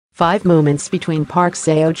5 moments between Park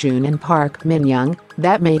Seo Joon and Park Min Young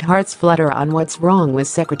that made hearts flutter on What's Wrong with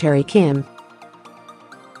Secretary Kim.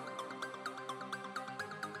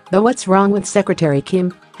 Though What's Wrong with Secretary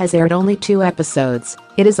Kim has aired only 2 episodes,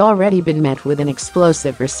 it has already been met with an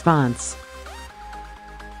explosive response.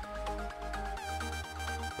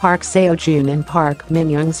 Park Seo Joon and Park Min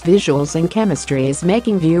Young's visuals and chemistry is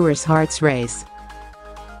making viewers' hearts race.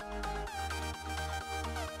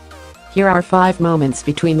 Here are 5 moments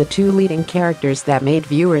between the 2 leading characters that made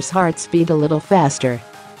viewers' hearts beat a little faster.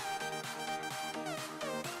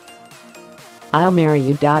 I'll marry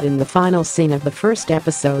you. In the final scene of the first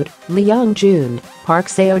episode, Young Joon, Park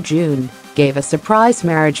Seo Joon, gave a surprise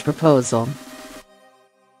marriage proposal.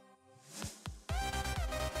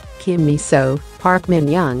 Kim Mi-seo, Park Min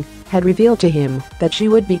Young, had revealed to him that she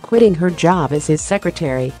would be quitting her job as his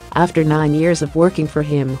secretary after 9 years of working for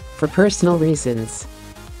him for personal reasons.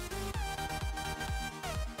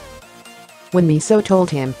 When Mi-seo told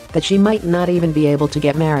him that she might not even be able to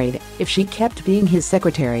get married if she kept being his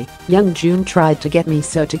secretary, Young Joon tried to get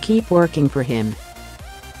Mi-seo to keep working for him.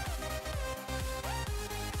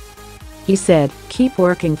 He said, "Keep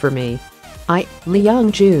working for me.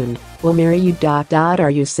 Young Joon, will marry you.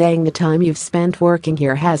 Are you saying the time you've spent working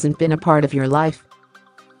here hasn't been a part of your life?"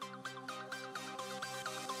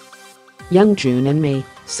 Young Joon and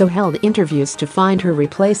Mi-seo held interviews to find her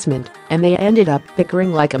replacement, and they ended up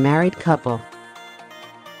bickering like a married couple.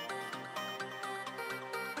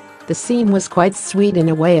 The scene was quite sweet in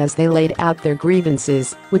a way as they laid out their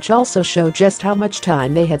grievances, which also showed just how much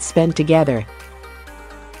time they had spent together.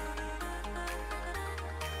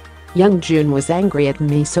 Young Joon was angry at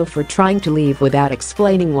Mi-seo for trying to leave without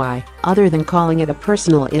explaining why, other than calling it a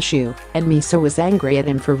personal issue, and Mi-seo was angry at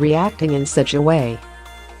him for reacting in such a way.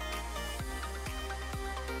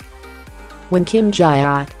 When Kim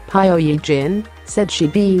Ji-jin said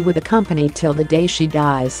she'd be with the company till the day she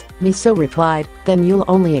dies, Mi-seo replied, "Then you'll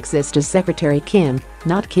only exist as Secretary Kim,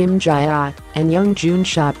 not Kim Ji." And Young Joon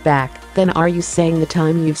shot back, "Then are you saying the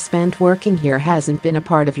time you've spent working here hasn't been a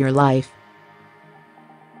part of your life?"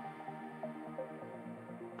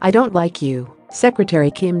 "I don't like you,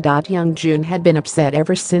 Secretary Kim." Young Joon had been upset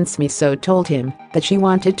ever since Mi-seo told him that she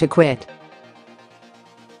wanted to quit.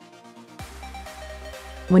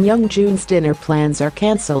 When Young Joon's dinner plans are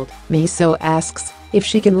cancelled, Mi-seo asks if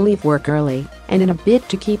she can leave work early, and in a bid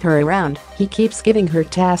to keep her around, he keeps giving her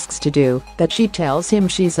tasks to do that she tells him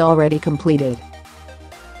she's already completed.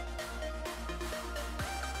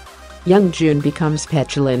 Young Joon becomes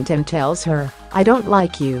petulant and tells her, "I don't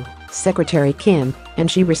like you, Secretary Kim," and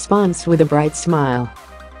she responds with a bright smile.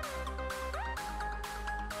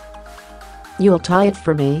 "You'll tie it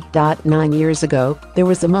for me." 9 years ago, there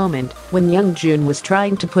was a moment when Young Joon was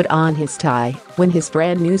trying to put on his tie when his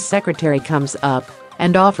brand new secretary comes up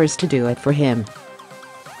and offers to do it for him.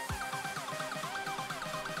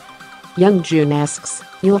 Young Joon asks,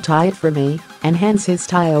 "You'll tie it for me?" and hands his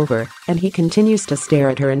tie over, and he continues to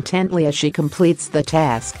stare at her intently as she completes the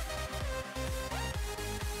task.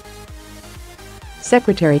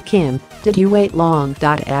 Secretary Kim, did you wait long?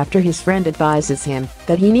 After his friend advises him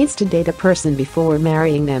that he needs to date a person before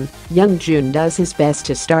marrying them, Young Joon does his best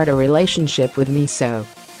to start a relationship with Mi-seo.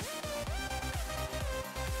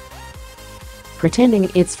 Pretending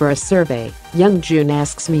it's for a survey, Young Joon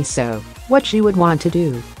asks Mi-seo what she would want to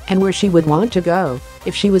do and where she would want to go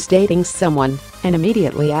if she was dating someone, and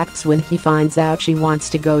immediately acts when he finds out she wants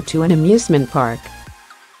to go to an amusement park.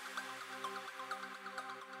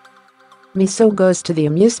 Mi-seo goes to the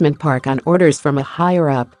amusement park on orders from a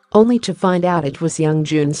higher-up, only to find out it was Young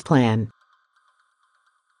Joon's plan.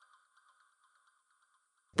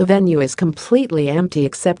 The venue is completely empty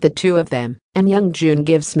except the 2 of them, and Young Joon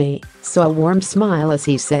gives Mi-seo a warm smile as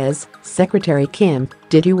he says, "Secretary Kim,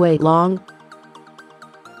 did you wait long?"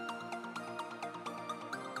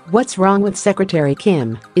 What's Wrong with Secretary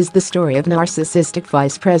Kim is the story of narcissistic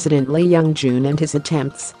Vice President Young Joon and his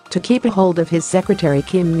attempts to keep a hold of his secretary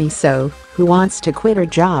Kim Mi-seo, who wants to quit her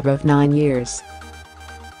job of 9 years.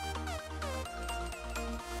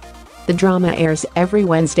 The drama airs every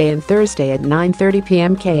Wednesday and Thursday at 9:30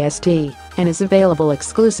 p.m. KST and is available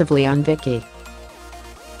exclusively on Viki.